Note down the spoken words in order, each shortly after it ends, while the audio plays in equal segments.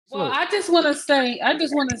Well, So I just want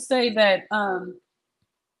to say that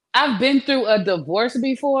I've been through a divorce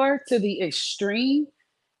before to the extreme,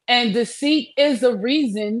 and deceit is the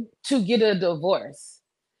reason to get a divorce.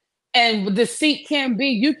 And deceit can be,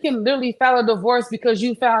 you can literally file a divorce because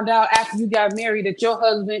you found out after you got married that your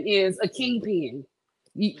husband is a kingpin.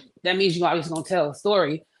 That means you're always going to tell a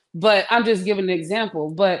story. But I'm just giving an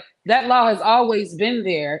example. But that law has always been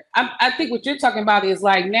there. I think what you're talking about is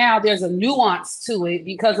like now there's a nuance to it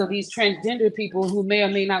because of these transgender people who may or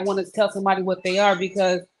may not want to tell somebody what they are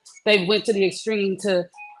because they went to the extreme to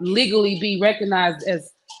legally be recognized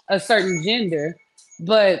as a certain gender.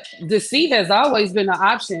 But deceit has always been an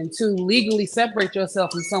option to legally separate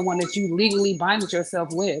yourself from someone that you legally binded yourself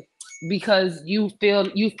with because you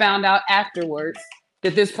found out afterwards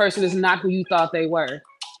that this person is not who you thought they were.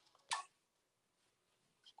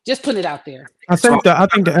 Just put it out there. So I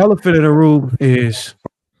think the elephant in the room is,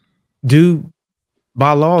 do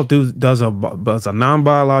by law, does a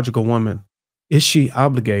non-biological woman, is she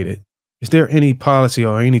obligated? Is there any policy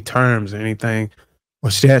or any terms or anything or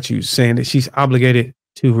statutes saying that she's obligated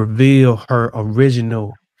to reveal her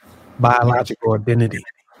original biological identity?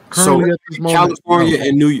 so Currently at this in moment, California no.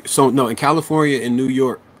 and New so no in California and New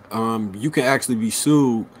York, you can actually be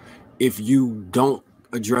sued if you don't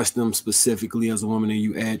address them specifically as a woman and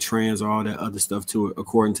you add trans or all that other stuff to it,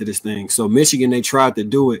 according to this thing. So Michigan, they tried to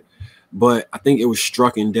do it, but I think it was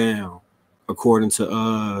strucken down according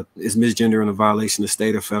to it's misgender and a violation of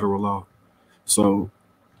state or federal law. So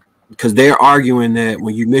because they're arguing that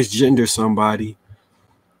when you misgender somebody,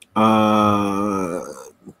 the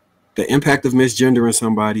impact of misgendering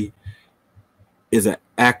somebody is an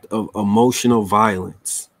act of emotional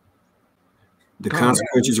violence. The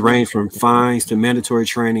consequences range from fines to mandatory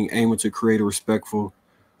training aiming to create a respectful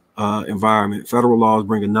environment. Federal laws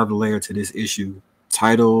bring another layer to this issue.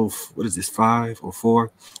 Title, what is this, 5 or 4?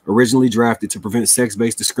 Originally drafted to prevent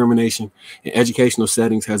sex-based discrimination in educational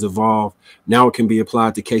settings, has evolved. Now it can be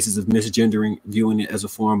applied to cases of misgendering, viewing it as a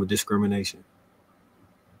form of discrimination.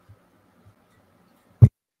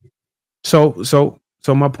 So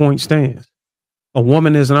my point stands. A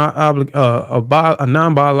woman is not a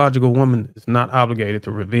non-biological woman is not obligated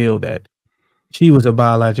to reveal that she was a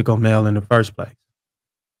biological male in the first place,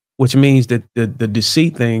 which means that the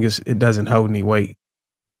deceit thing it doesn't hold any weight.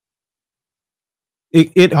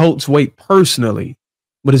 It holds weight personally,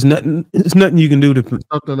 but it's nothing you can do to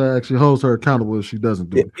Something that actually holds her accountable if she doesn't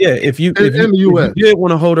do it. Yeah, if you In the US. if you did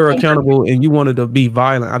want to hold her accountable and you wanted to be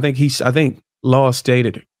violent, I think law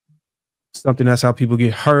stated something that's how people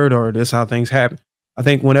get hurt or that's how things happen. I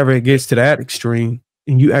think whenever it gets to that extreme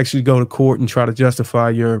and you actually go to court and try to justify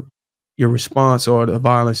your response or the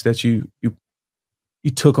violence that you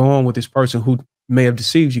took on with this person who may have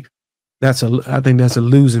deceived you, I think that's a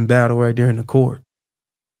losing battle right there in the court.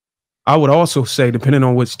 I would also say, depending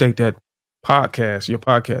on which state that your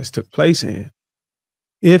podcast took place in,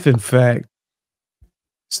 if in fact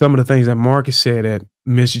some of the things that Marcus said that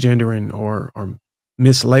misgendering or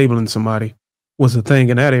mislabeling somebody was a thing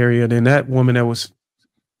in that area, then that woman that was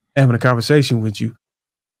having a conversation with you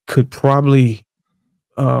could probably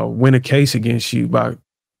win a case against you by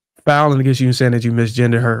filing against you and saying that you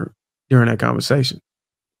misgendered her during that conversation.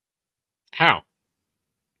 How?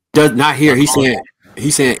 Does not here.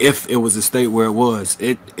 He's saying if it was a state where it was,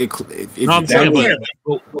 if No, I'm saying,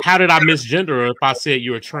 but how did I misgender her if I said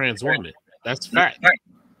you're a trans woman? That's fact.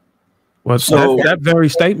 Well, so that very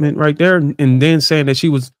statement right there, and then saying that she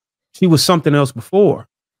was something else before,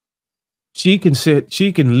 she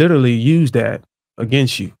can literally use that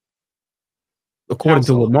against you, according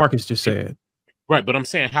to what Marcus just said. Right, but I'm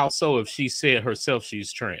saying how so if she said herself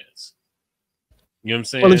she's trans? You know what I'm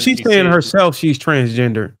saying? Well, if she's saying herself she's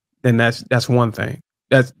transgender, then that's one thing.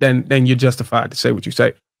 Then you're justified to say what you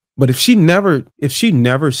say. But if she never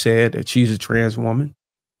said that she's a trans woman,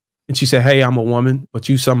 and she said, "Hey, I'm a woman," but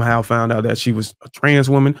you somehow found out that she was a trans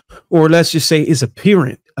woman, or let's just say it's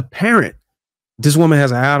apparent this woman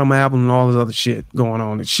has an album and all this other shit going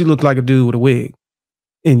on, and she looked like a dude with a wig,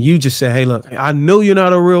 and you just say, "Hey, look, I know you're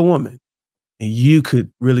not a real woman," and you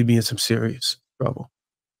could really be in some serious trouble.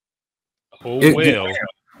 Oh well.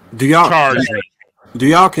 Do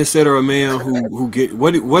y'all consider a man who get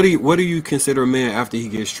what do you consider a man after he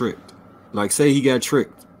gets tricked? Like, say he got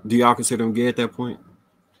tricked, do y'all consider him gay at that point?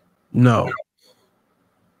 No,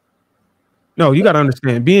 you got to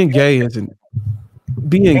understand, being gay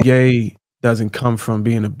doesn't come from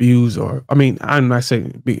being abused, or I'm not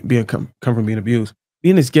saying come from being abused.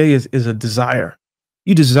 Being as gay is a desire.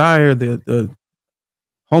 You desire the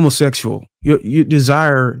homosexual. You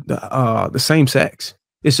desire the same sex.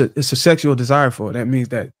 It's a sexual desire for it. That means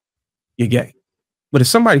that you're gay. But if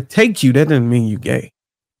somebody takes you, that doesn't mean you gay.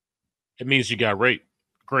 It means you got raped.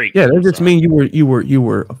 Great. Yeah, that just means you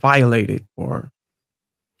were violated or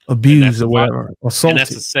abused or whatever, assaulted. And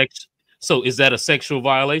that's a sex. So is that a sexual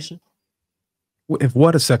violation? If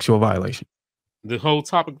what a sexual violation? The whole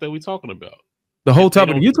topic that we're talking about. The whole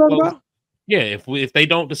topic you talking about? Yeah, if they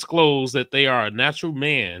don't disclose that they are a natural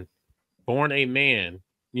man, born a man,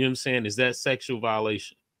 you know what I'm saying? Is that sexual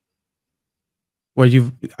violation? Well,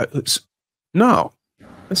 no,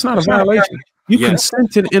 it's not a violation. You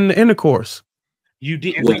consented in the intercourse. You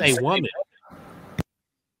did with a woman.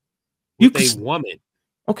 A woman.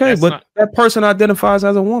 Okay, but that person identifies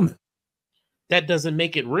as a woman. That doesn't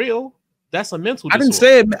make it real. That's a mental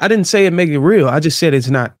disorder. I didn't say it make it real. I just said it's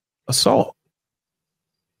not assault.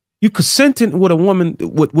 You consented with a woman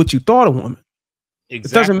with what you thought a woman. Exactly.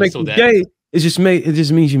 It doesn't make you gay. It just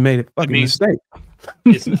means you made a fucking mistake.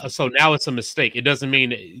 So now it's a mistake. It doesn't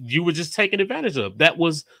mean you were just taken advantage of. That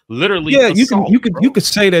was literally assault, you could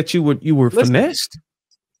say that you were finessed.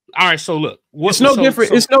 All right, so look, it's no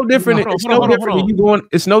different. It's no different. It's no different when you going.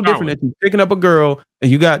 It's no different that you picking up a girl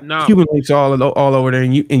and you got Cuban links all over there,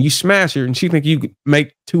 and you smash her, and she think you could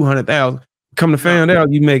make 200,000. Come to find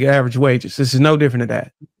out, you make average wages. This is no different than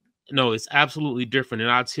that. No, it's absolutely different,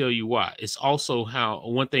 and I'll tell you why. It's also how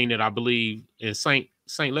one thing that I believe in Saint.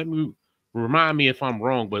 Let me remind me if I'm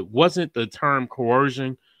wrong, but wasn't the term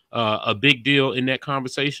coercion a big deal in that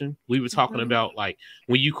conversation? We were talking about like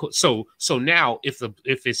when you so now if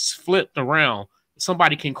it's flipped around,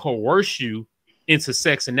 somebody can coerce you into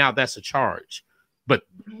sex, and now that's a charge. But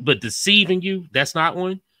deceiving you, that's not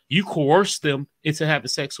one. You coerce them into having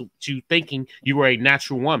sex with you, thinking you were a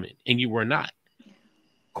natural woman, and you were not.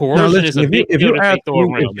 Coercion is a big deal that they throw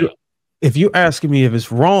around. If you're asking me if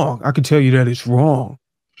it's wrong, I can tell you that it's wrong.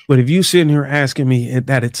 But if you sitting here asking me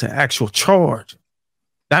that it's an actual charge,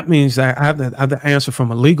 that means that I have to answer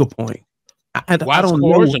from a legal point. I don't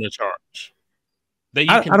know. A charge?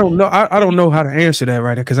 I don't know. I don't know how to answer that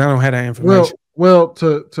right now because I don't have that information. Well,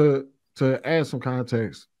 to add some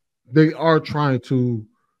context, they are trying to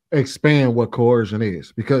expand what coercion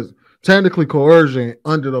is, because technically coercion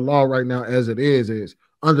under the law right now, as it is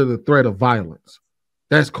under the threat of violence.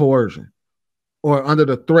 That's coercion, or under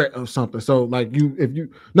the threat of something. So like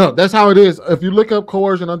that's how it is. If you look up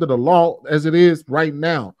coercion under the law as it is right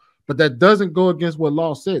now, but that doesn't go against what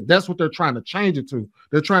law said. That's what they're trying to change it to.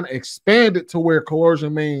 They're trying to expand it to where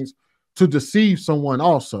coercion means to deceive someone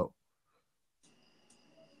also.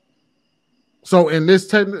 So in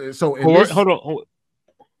this hold on.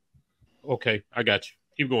 Okay, I got you.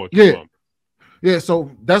 Keep going. Yeah,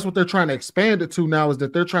 so that's what they're trying to expand it to now, is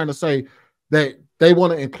that they're trying to say that they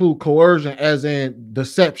want to include coercion as in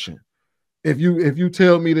deception. If you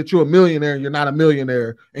tell me that you're a millionaire and you're not a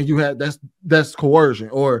millionaire, and you have that's coercion.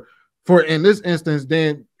 Or for in this instance,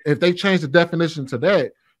 then if they change the definition to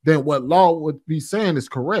that, then what law would be saying is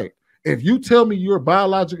correct. If you tell me you're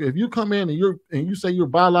biological, if you come in and you say you're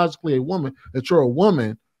biologically a woman, that you're a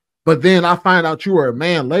woman, but then I find out you are a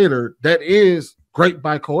man later, that is rape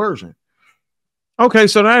by coercion. Okay,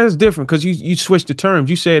 so that is different because you switched the terms.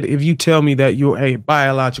 You said if you tell me that you're a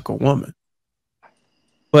biological woman,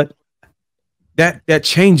 but that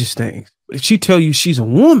changes things. But if she tell you she's a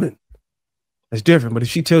woman, that's different. But if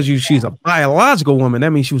she tells you she's a biological woman,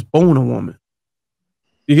 that means she was born a woman.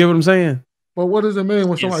 You get what I'm saying? But what does it mean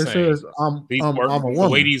when somebody says I'm a woman? The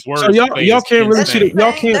way these words so y'all can't really see that.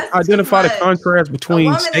 Y'all can't identify the contrast between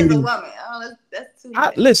a woman is a woman. Oh, that's too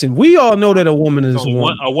listen, we all know that a woman is a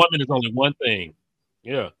woman. A woman is only one thing.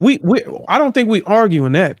 Yeah. I don't think we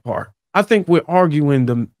arguing that part. I think we're arguing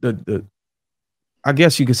the I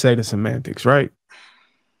guess you could say the semantics, right?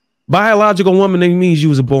 Biological woman, it means you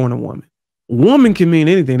was born a woman. Woman can mean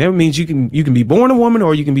anything. That means you can be born a woman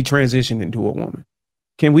or you can be transitioned into a woman.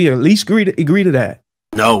 Can we at least agree to that?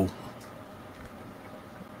 No.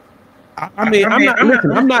 I'm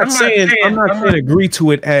not saying agree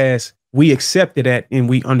to it as we accept it and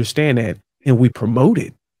we understand that and we promote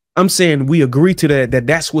it. I'm saying we agree to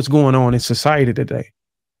that's what's going on in society today.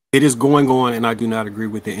 It is going on, and I do not agree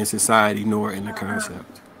with it in society nor in the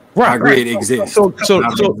concept. Right, I agree it exists.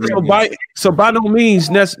 So by no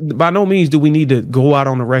means do we need to go out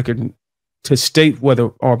on the record to state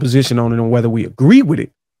whether our position on it and whether we agree with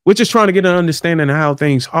it. We're just trying to get an understanding of how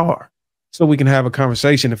things are, so we can have a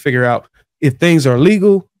conversation to figure out if things are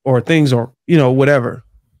legal or things are, whatever.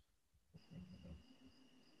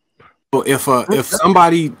 Well, if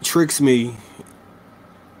somebody tricks me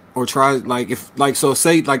or tries, so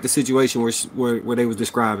say like the situation where they was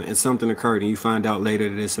describing and something occurred and you find out later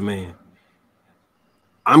that it's a man,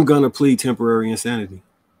 I'm gonna plead temporary insanity.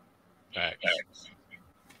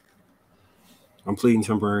 I'm pleading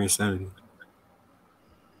temporary insanity.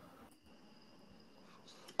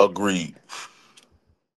 Agreed.